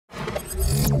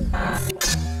The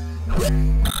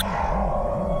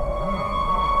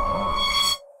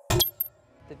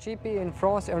GP in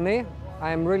France, Ernée,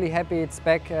 I am really happy it's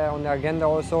back on the agenda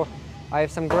also. I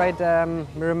have some great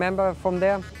remember from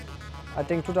there. I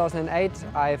think 2008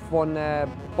 I've won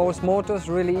both motors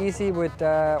really easy with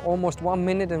almost 1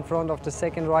 minute in front of the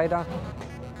second rider.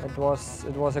 It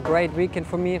was a great weekend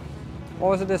for me.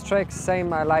 Also this track,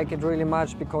 same, I like it really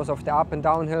much because of the up and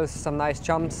down hills, some nice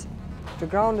jumps. The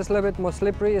ground is a little bit more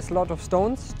slippery, it's a lot of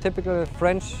stones, typical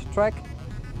French track.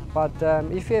 But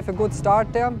if you have a good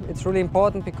start there, it's really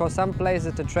important because some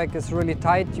places the track is really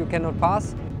tight, you cannot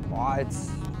pass. Oh, it's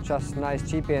just nice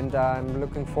GP and I'm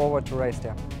looking forward to race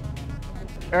there.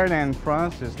 Ernée in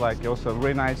France is like also a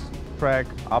really nice track,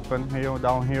 up and hill,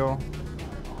 downhill.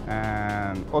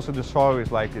 And also the soil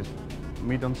is like it's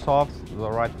medium soft, it's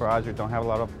alright for us, we don't have a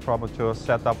lot of trouble to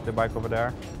set up the bike over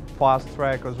there. Fast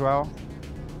track as well,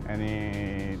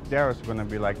 and there is going to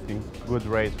be like a good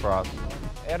race for us.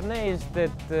 Ernée is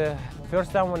that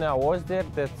first time when I was there,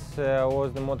 that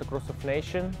was the Motocross of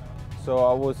Nation. So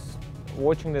I was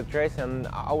watching the race and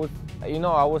I was,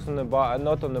 I was on the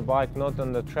not on the bike, not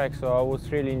on the track, so I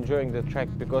was really enjoying the track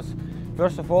because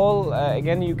first of all,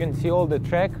 again, you can see all the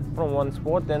track from one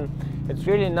spot and it's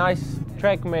really nice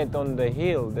track made on the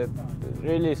hill that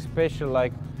really special,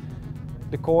 like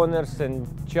the corners and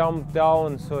jump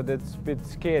down, so that's a bit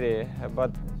scary.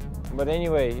 But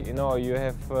anyway, you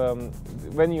have,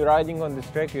 when you're riding on this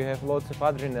track, you have lots of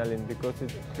adrenaline because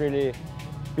it's really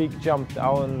big jump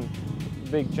down,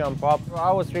 big jump up.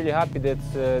 I was really happy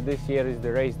that this year is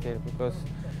the race there because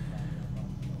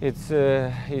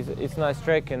it's nice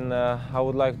track and I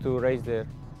would like to race there.